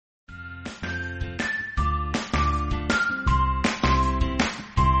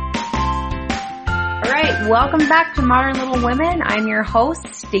right, welcome back to Modern Little Women. I'm your host,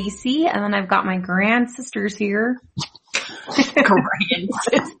 Stacy, and then I've got my grand sisters here. Grand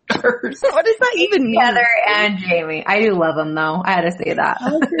sisters. What does that even mean? Heather and Jamie. I do love them though. I had to say that. I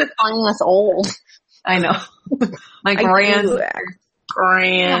like you're calling us old. I know. My grand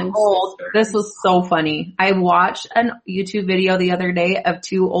Old. This was so funny. I watched a YouTube video the other day of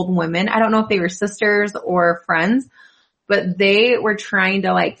two old women. I don't know if they were sisters or friends, but they were trying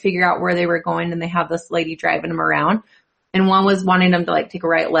to like figure out where they were going, and they had this lady driving them around. And one was wanting them to like take a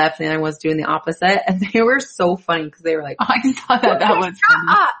right, left, and the other was doing the opposite. And they were so funny because they were like, I saw that. That was funny.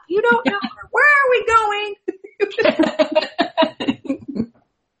 Up. You don't know. Where are we going?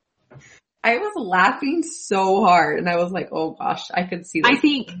 I was laughing so hard, and I was like, oh gosh, I could see this. I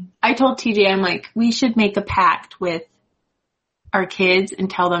think I told TJ, I'm like, we should make a pact with our kids and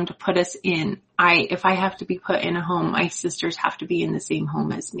tell them to put us in. If I have to be put in a home, my sisters have to be in the same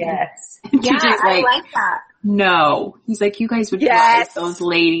home as me. Yes. Yeah, I like that. No. He's like, you guys would drive those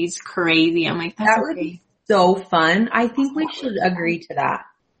ladies crazy. I'm like, that would be so fun. I think we should agree to that.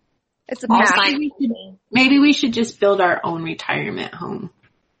 It's a Also, pact. maybe we should just build our own retirement home.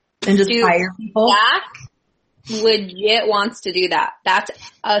 And just hire people. Zach legit wants to do that. That's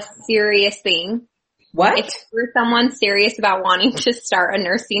a serious thing. What? If we're someone serious about wanting to start a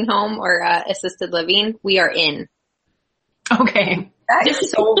nursing home or assisted living, we are in. Okay. That is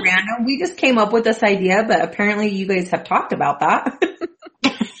so random. We just came up with this idea, but apparently you guys have talked about that.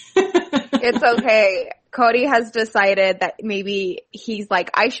 It's okay. Cody has decided that maybe he's like,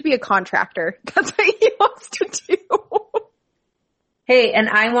 I should be a contractor. That's what he wants to do. Hey, and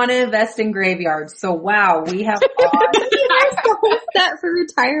I want to invest in graveyards. So wow, we have all set for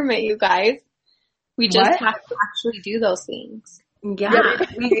retirement, you guys. We just What? have to actually do those things. Yeah.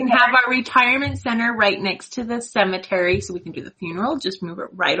 We can have our retirement center right next to the cemetery so we can do the funeral. Just move it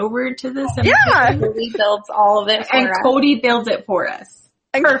right over to the cemetery. Yeah. He builds all of it for And us. Cody builds it for us.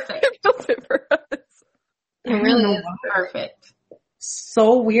 Perfect. Built it for us. It really is. Perfect.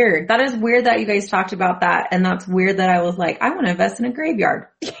 so weird. That is weird that you guys talked about that, and that's weird that I was like, I want to invest in a graveyard.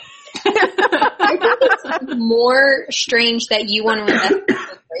 I think it's more strange that you want to invest in a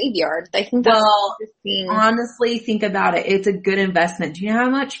graveyard. I think that's interesting. Honestly, think about it. It's a good investment. Do you know how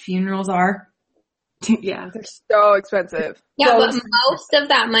much funerals are? Yeah. They're so expensive. Yeah, So- but most of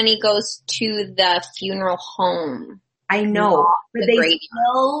that money goes to the funeral home. I know, Not but the they graveyard.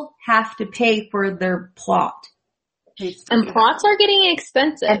 still have to pay for their plot. And plots are getting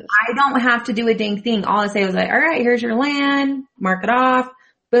expensive. And I don't have to do a dang thing. All I say was like, all right, here's your land, mark it off,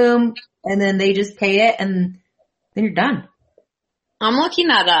 boom, and then they just pay it, and then you're done. I'm looking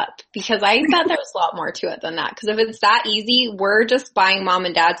that up because I thought there was a lot more to it than that. Because if it's that easy, we're just buying mom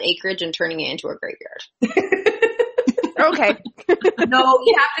and dad's acreage and turning it into a graveyard. Okay. No,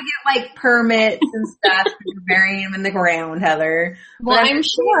 you have to get like permits and stuff for burying them in the ground, Heather. Well, But I'm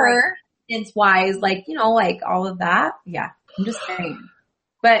sure. It's wise, like, you know, like all of that. Yeah, I'm just saying.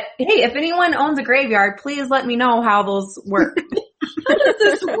 But hey, if anyone owns a graveyard, please let me know how those work. How does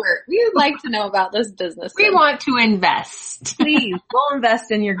this work? We would like to know about this business. We want to invest. Please, we'll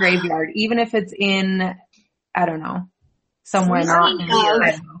invest in your graveyard, even if it's in, I don't know, somewhere not in here.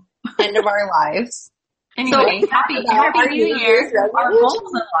 I don't know. End of our lives. Anyway, happy New Year. Our goals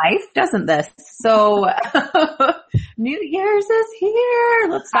in life, doesn't this? So, New Year's is here.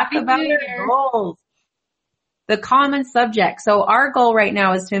 Let's talk Happy about New our Year. goals. The common subject. So our goal right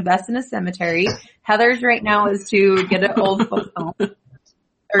now is to invest in a cemetery. Heather's right now is to get an old folks home. A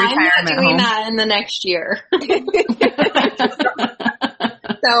I'm not retirement doing home. that in the next year.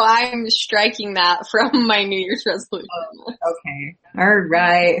 So I'm striking that from my New Year's resolution. Okay. All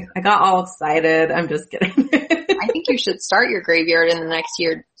right. I got all excited. I'm just kidding. I think you should start your graveyard in the next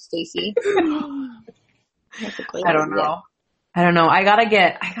year, Stacy. I don't know. I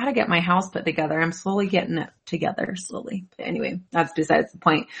gotta get my house put together. I'm slowly getting it together slowly. But anyway, that's besides the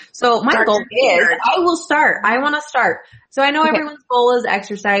point. So my goal is I will start. I want to start. So I know everyone's goal is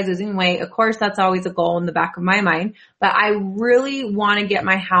exercise, losing weight. Of course, that's always a goal in the back of my mind, but I really want to get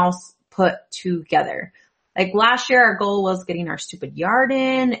my house put together. Like last year, our goal was getting our stupid yard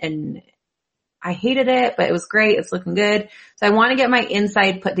in, and I hated it, but it was great. It's looking good. So I want to get my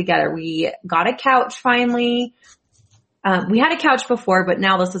inside put together. We got a couch finally. We had a couch before, but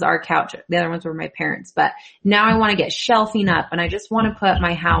now this is our couch. The other ones were my parents, but now I want to get shelving up, and I just want to put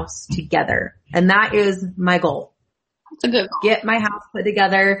my house together. And that is my goal. That's a good goal. Get my house put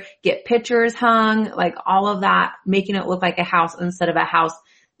together, get pictures hung, like all of that, making it look like a house instead of a house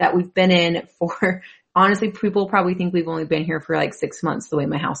that we've been in for, honestly, people probably think we've only been here for like 6 months the way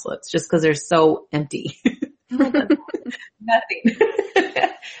my house looks, just because they're so empty. Nothing.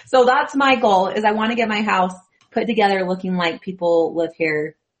 So that's my goal is I want to get my house put together looking like people live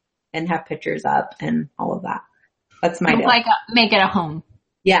here and have pictures up and all of that. That's my deal. Make it a home.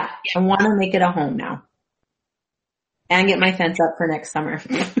 Yeah. I want to make it a home now. And get my fence up for next summer.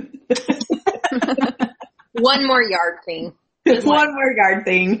 One more yard thing. Just one more yard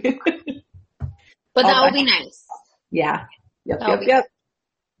thing. But that would be nice. Yeah. Yep.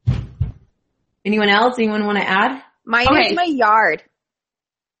 Anyone else? Anyone want to add? Mine is my yard.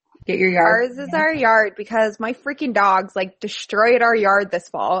 Get your yard. Ours is our yard because my freaking dogs destroyed our yard this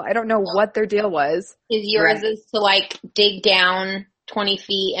fall. I don't know what their deal was. Is yours is to dig down 20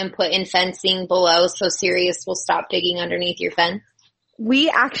 feet and put in fencing below so Sirius will stop digging underneath your fence? We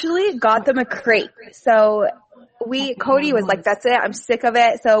actually got them a crate. So Cody was like, that's it. I'm sick of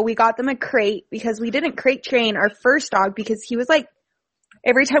it. So we got them a crate because we didn't crate train our first dog because he was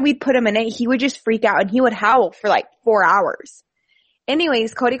every time we'd put him in it, he would just freak out and he would howl for 4 hours.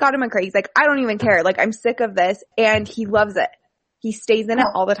 Anyways, Cody got him a crate. He's like, I don't even care. I'm sick of this. And he loves it. He stays in it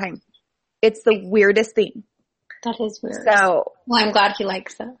all the time. It's the weirdest thing. That is weird. So, well, I'm glad he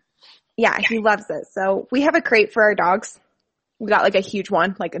likes it. Yeah, he loves it. So we have a crate for our dogs. We got a huge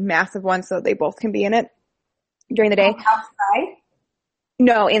one, a massive one, so they both can be in it during the day. Outside?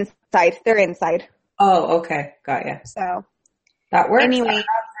 No, inside. They're inside. Oh, okay. Got ya. So. That works. Anyway.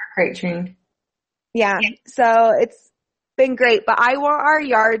 Crate trained. Yeah. So it's been great, but I want our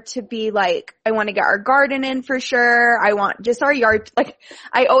yard to be I want to get our garden in for sure. I want just our yard.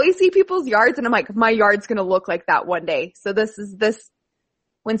 I always see people's yards and I'm like, my yard's going to look like that one day. So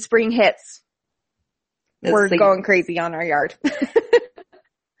when spring hits, we're going crazy on our yard.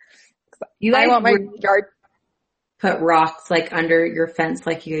 I want my yard. Put rocks under your fence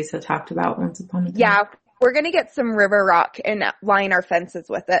like you guys had talked about once upon a time. Yeah. We're going to get some river rock and line our fences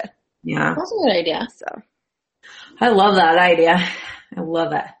with it. Yeah. That's a good idea. So. I love that idea. I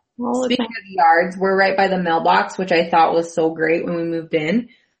love it. Speaking of yards, we're right by the mailbox, which I thought was so great when we moved in.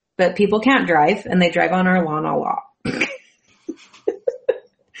 But people can't drive, and they drive on our lawn a lot.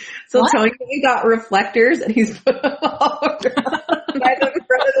 So Tony got reflectors, and he's put them all around in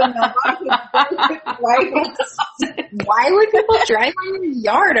front of the mailbox. Why would people drive on your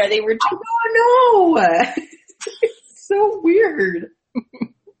yard? Are they I don't know. It's so weird.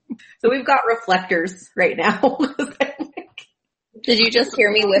 So we've got reflectors right now. Did you just hear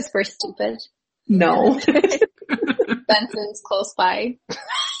me whisper stupid? No. Benson's close by.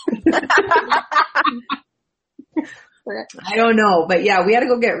 I don't know, but yeah, we had to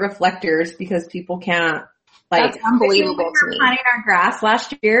go get reflectors because people can't. That's unbelievable to me. Planting our grass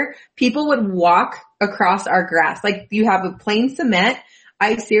last year, people would walk across our grass. You have a plain cement.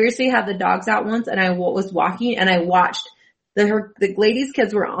 I seriously had the dogs out once and I was walking and I watched the lady's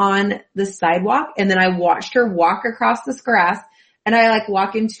kids were on the sidewalk and then I watched her walk across this grass and I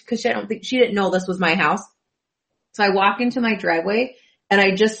walk into, cause she didn't know this was my house. So I walk into my driveway and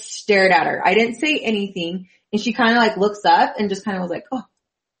I just stared at her. I didn't say anything and she kind of looks up and just kind of was like, oh,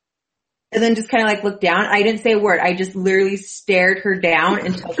 and then just kind of looked down. I didn't say a word. I just literally stared her down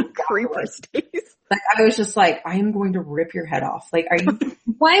until creeper stays. I was just I am going to rip your head off. Are you?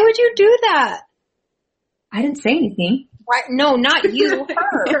 Why would you do that? I didn't say anything. Why? No, not you, her.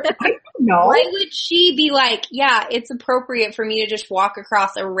 I don't know. Why would she be yeah, it's appropriate for me to just walk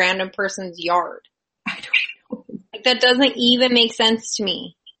across a random person's yard? I don't know. That doesn't even make sense to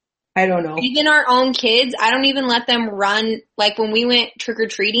me. I don't know. Even our own kids, I don't even let them run. When we went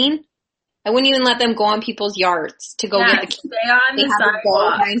trick-or-treating, I wouldn't even let them go on people's yards to go get the kids. Stay on the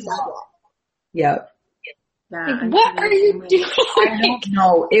sidewalk. Yep. Yeah, what are you doing? I don't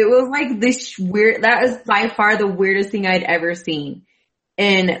know. It was this weird, that is by far the weirdest thing I'd ever seen.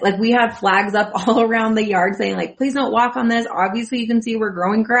 And we had flags up all around the yard saying please don't walk on this. Obviously you can see we're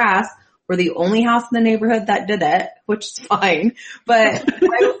growing grass. We're the only house in the neighborhood that did it, which is fine. But I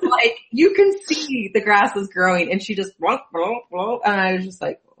was you can see the grass is growing and she just, and I was just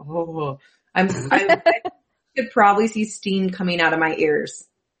oh, I could probably see steam coming out of my ears.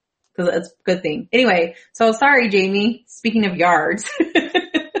 Cause it's a good thing. Anyway, so sorry, Jamie. Speaking of yards.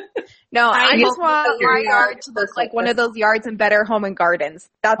 No, I just want my yard to look like one of those yards in Better Home and Gardens.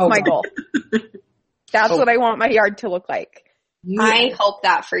 That's my goal. That's what I want my yard to look like. I hope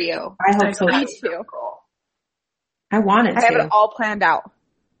that for you. I hope so too. I want it to. I have it all planned out.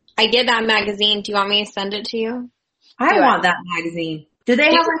 I did that magazine. Do you want me to send it to you? I want that magazine. Do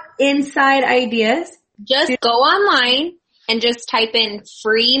they have inside ideas? Just go online and just type in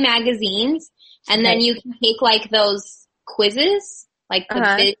free magazines and then you can take those quizzes,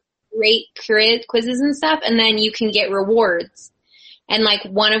 the rate quizzes and stuff, and then you can get rewards. And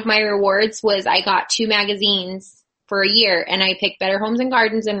one of my rewards was I got 2 magazines for a year, and I picked Better Homes and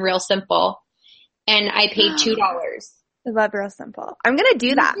Gardens and Real Simple, and I paid $2. I love Real Simple. I'm going to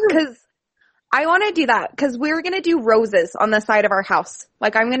do that because I want to do that because we were going to do roses on the side of our house.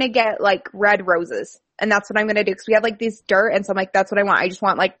 Like I'm going to get like red roses, and that's what I'm going to do because we have like these dirt, and so I'm like, that's what I want. I just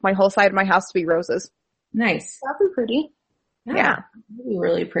want like my whole side of my house to be roses. Nice. That'd be pretty. Yeah. That'd be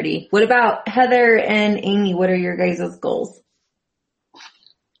really pretty. What about Heather and Amy? What are your guys' goals?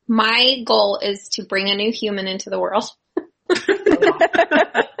 My goal is to bring a new human into the world.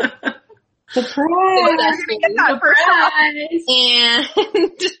 Surprise! And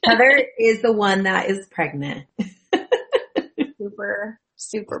Heather is the one that is pregnant. super,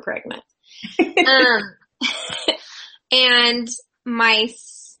 super pregnant. And my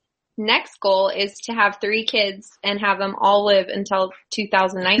next goal is to have 3 kids and have them all live until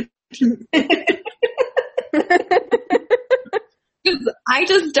 2019. I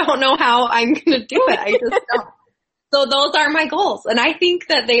just don't know how I'm going to do it. I just don't. So those are my goals. And I think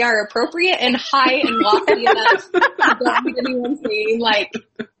that they are appropriate and high and lofty enough. I don't think anyone's saying like,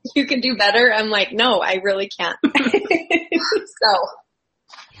 you can do better. I'm like, no, I really can't. So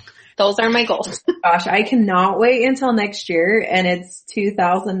those are my goals. Gosh, I cannot wait until next year and it's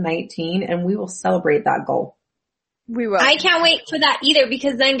 2019 and we will celebrate that goal. We will. I can't wait for that either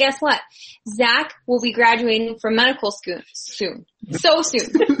because then guess what? Zach will be graduating from medical school soon. So soon.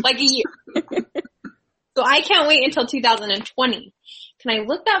 Like a year. So I can't wait until 2020. Can I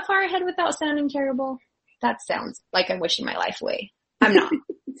look that far ahead without sounding terrible? That sounds like I'm wishing my life away. I'm not.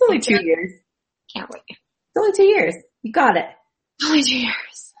 It's only 2 years. Can't wait. It's only 2 years. You got it. Only 2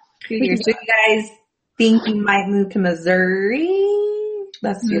 years. 2 years. So you guys think you might move to Missouri?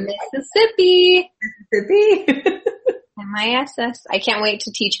 That's your Mississippi. Mississippi. MISS. I can't wait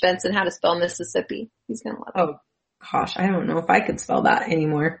to teach Benson how to spell Mississippi. He's going to love it. Oh, gosh. I don't know if I could spell that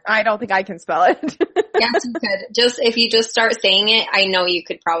anymore. I don't think I can spell it. Yes, you could. If you just start saying it, I know you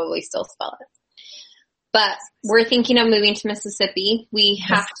could probably still spell it. But we're thinking of moving to Mississippi. We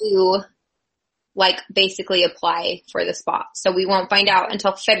have to, basically apply for the spot. So we won't find out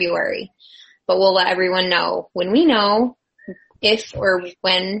until February. But we'll let everyone know when we know if or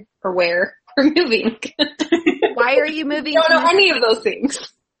when or where we're moving. Why are you moving? I don't know any of those things.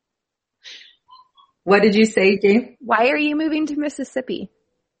 What did you say, Jane? Why are you moving to Mississippi?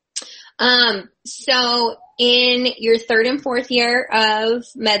 So in your 3rd and 4th year of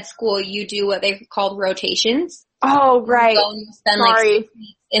med school, you do what they've called rotations. Oh, right. So you spend 6 weeks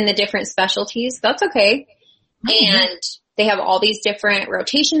in the different specialties. That's okay. Mm-hmm. And they have all these different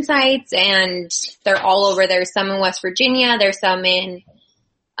rotation sites and they're all over. There's some in West Virginia. There's some in,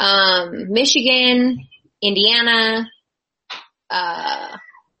 Michigan, Indiana,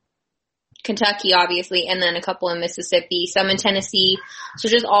 Kentucky, obviously, and then a couple in Mississippi, some in Tennessee. So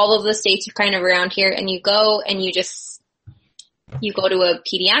just all of the states are kind of around here, and you go and you go to a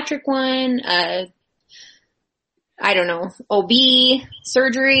pediatric one, I don't know, OB,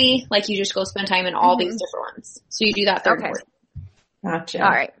 surgery, you just go spend time in all these different ones. So you do that 3rd and 4th. Gotcha. All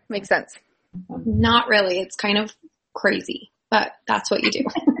right. Makes sense. Not really. It's kind of crazy, but that's what you do.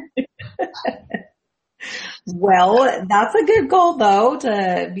 Well, that's a good goal though,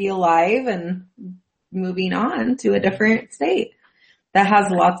 to be alive and moving on to a different state that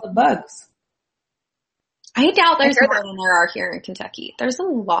has lots of bugs. I doubt there's more than there are here in Kentucky. There's a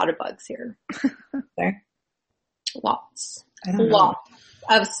lot of bugs here. There? Lots. I don't know. Lots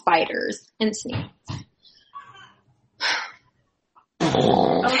of spiders and snakes.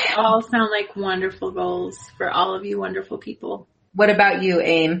 Those all sound like wonderful goals for all of you wonderful people. What about you,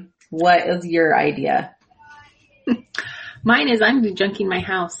 Aim? What is your idea? Mine is I'm junking my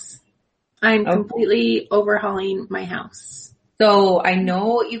house. I'm completely overhauling my house. So I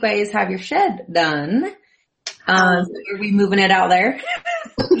know you guys have your shed done. Are we moving it out there?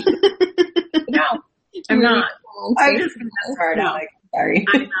 No, I'm not. I'm just being a smart aleck. Sorry.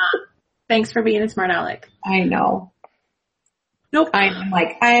 I'm not. Thanks for being a smart aleck. I know. Nope. I'm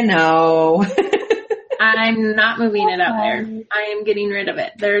like, I know. I'm not moving it out there. I am getting rid of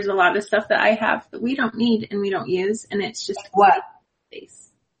it. There's a lot of stuff that I have that we don't need and we don't use, and it's just what?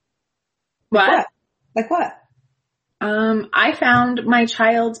 Space. What? Like what? I found my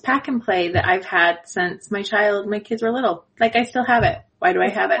child's pack and play that I've had since my kids were little. I still have it. Why do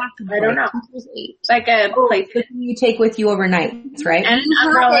I have it? I don't know. Like a place that you take with you overnight, right? And an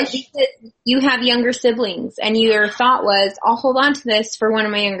umbrella. You have younger siblings, and your thought was, I'll hold on to this for one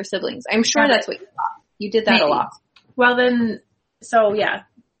of my younger siblings. I'm sure that's what you thought. You did that a lot. Well then, so yeah,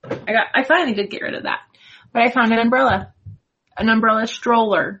 I finally did get rid of that. But I found an umbrella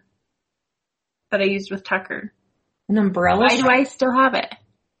stroller that I used with Tucker. An umbrella? Why do I still have it?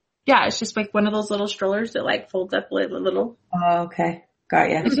 Yeah, it's just like one of those little strollers that like folds up a little. Oh, okay. Got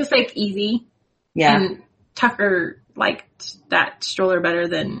ya. It's just like easy. Yeah. And Tucker liked that stroller better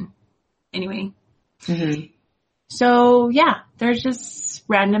than anyway. Mm-hmm. So yeah, there's just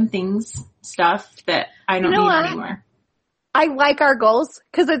random stuff that I don't need anymore. I like our goals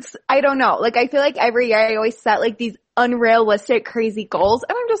because I don't know. Like, I feel like every year I always set like these unrealistic, crazy goals.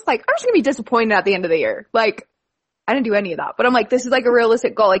 And I'm just like, I'm just going to be disappointed at the end of the year. Like, I didn't do any of that. But I'm like, this is like a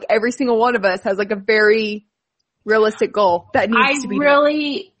realistic goal. Like, every single one of us has like a very realistic goal that needs to be done.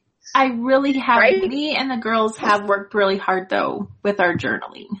 I really have, right? Me and the girls have worked really hard though with our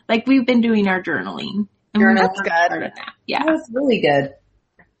journaling. Like, we've been doing our journaling. And that's good. That. Yeah. That's really good.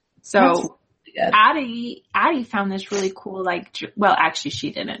 So Addie found this really cool, well, actually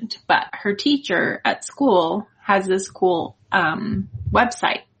she didn't, but her teacher at school has this cool,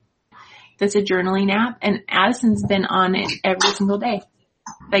 website that's a journaling app, and Addison's been on it every single day.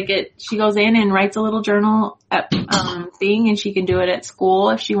 She goes in and writes a little journal, thing, and she can do it at school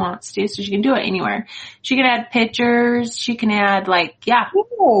if she wants to, so she can do it anywhere. She can add pictures, she can add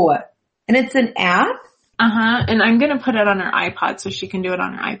Oh, and it's an app? And I'm gonna put it on her iPod so she can do it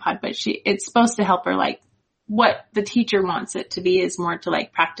on her iPod, but it's supposed to help her, what the teacher wants it to be is more to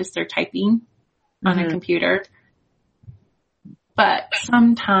practice their typing on a computer. But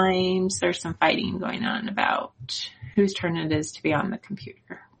sometimes there's some fighting going on about whose turn it is to be on the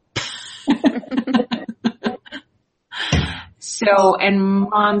computer. So, and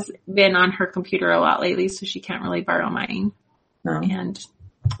Mom's been on her computer a lot lately, so she can't really borrow mine. Oh. And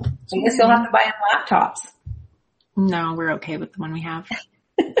I guess you'll have to buy them laptops. No, we're okay with the one we have.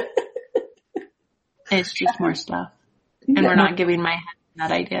 It's just more stuff. And we're not giving my husband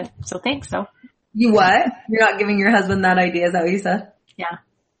that idea. So thanks, though. You what? You're not giving your husband that idea, is that what you said? Yeah, I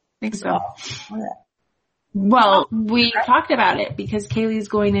think so. Well, we talked about it because Kaylee's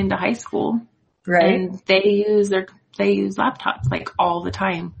going into high school. Right. And they use laptops all the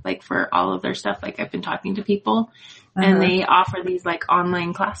time, for all of their stuff. I've been talking to people and they offer these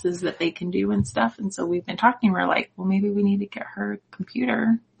online classes that they can do and stuff. And so we've been talking, we're well, maybe we need to get her a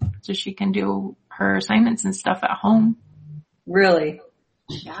computer so she can do her assignments and stuff at home. Really?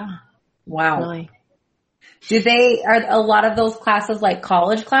 Yeah. Wow. Really. Are a lot of those classes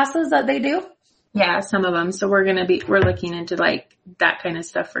college classes that they do? Yeah, some of them. So we're looking into that kind of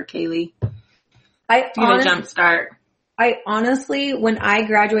stuff for Kaylee. Do a jump start. I honestly, when I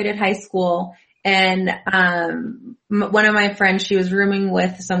graduated high school and, one of my friends, she was rooming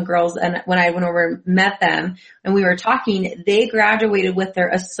with some girls, and when I went over and met them and we were talking, they graduated with their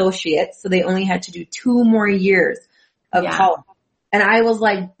associates. So they only had to do 2 more years of college. And I was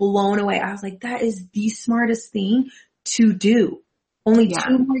blown away. I was that is the smartest thing to do. Only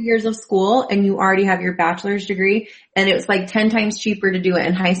 2 more years of school and you already have your bachelor's degree, and it was 10 times cheaper to do it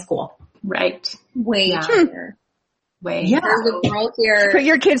in high school. Right. Way cheaper. Way. Yeah. There's a girl here. Put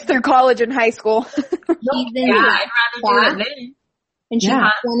your kids through college and high school. She's in I'd rather do it then. And she's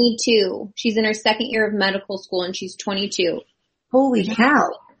 22. She's in her second year of medical school and she's 22. Holy cow.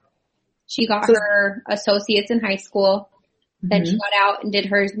 She got her associates in high school. Then she got out and did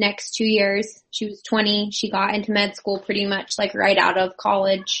her next 2 years. She was 20. She got into med school pretty much right out of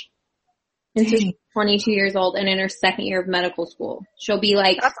college. And so she's 22 years old and in her second year of medical school. She'll be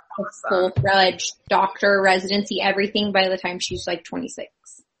a full-fledged doctor, residency, everything by the time she's 26.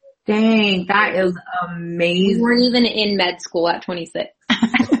 Dang, that is amazing. We weren't even in med school at 26.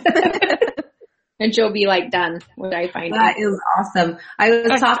 And she'll be done, what I find. That is awesome. I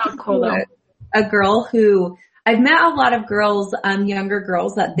was talking to a girl who, I've met a lot of girls, younger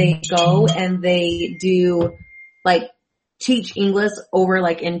girls that they go and they do teach English over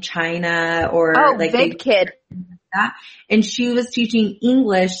in China or big kid. That. And she was teaching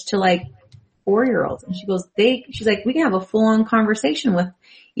English to 4-year-olds. And she goes, she's we can have a full on conversation with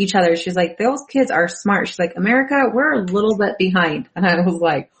each other. She's those kids are smart. She's America, we're a little bit behind. And I was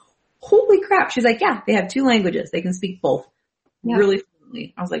holy crap. She's yeah, they have 2 languages. They can speak both really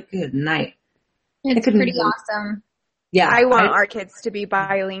fluently. I was good night. It's pretty awesome. Yeah. I want our kids to be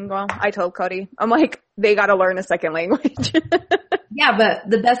bilingual. I told Cody, I'm they gotta learn a second language. Yeah, but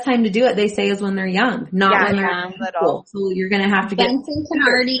the best time to do it, they say, is when they're young, not when they're little. So you're gonna have to Benson can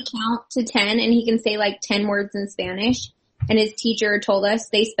already count to 10 and he can say 10 words in Spanish. And his teacher told us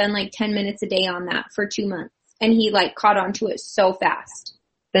they spend 10 minutes a day on that for 2 months. And he caught on to it so fast.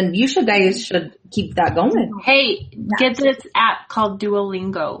 Then you guys should keep that going. Hey, get this app called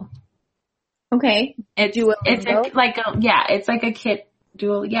Duolingo. Okay. It's like a kid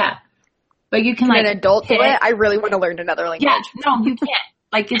But you can an adult do it? I really want to learn another language. Yeah, no, you can't.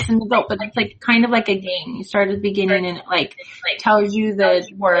 like it's an adult, but it's like kind of like a game. You start at the beginning and it like tells you the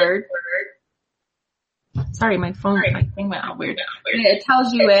word. Sorry, my thing went out weird. It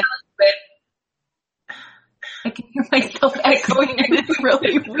tells you it. I can hear myself echoing and it's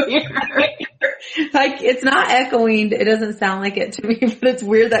really weird. Like, it's not echoing. It doesn't sound like it to me, but it's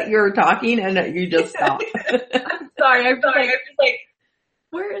weird that you're talking and that you just stopped. I'm sorry. I'm just like,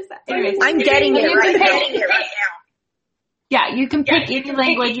 where is that? Anyways, I'm getting it right now. Yeah, you can pick any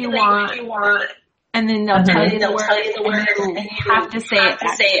language you want, and then they'll tell you the word, and you have to say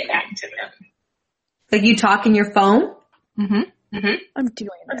it back to them. Like you talk in your phone? Mm-hmm. I'm doing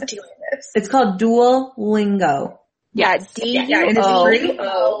this. It's called Duolingo. Yeah, D-U-O-L-I-N-G.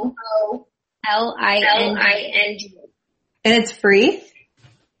 And it's free?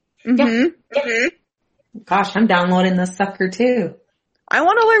 Mm-hmm. Gosh, I'm downloading this sucker too. I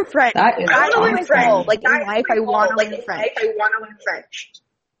want to learn French. That is awesome. Like in life, I want to learn French.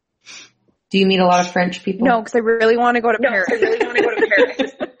 Do you meet a lot of French people? No, because I really want to go to Paris.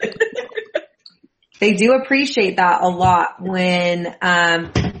 They do appreciate that a lot when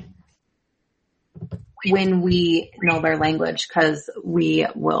we know their language, because we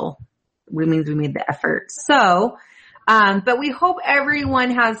means we made the effort. So, but we hope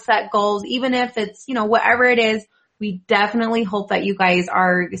everyone has set goals, even if it's, whatever it is. We definitely hope that you guys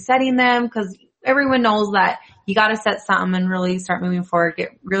are setting them, because everyone knows that you got to set something and really start moving forward.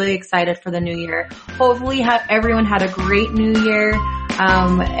 Get really excited for the new year. Hopefully everyone had a great new year.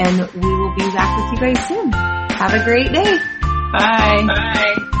 And we will be back with you guys soon. Have a great day.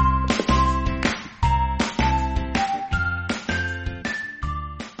 Bye.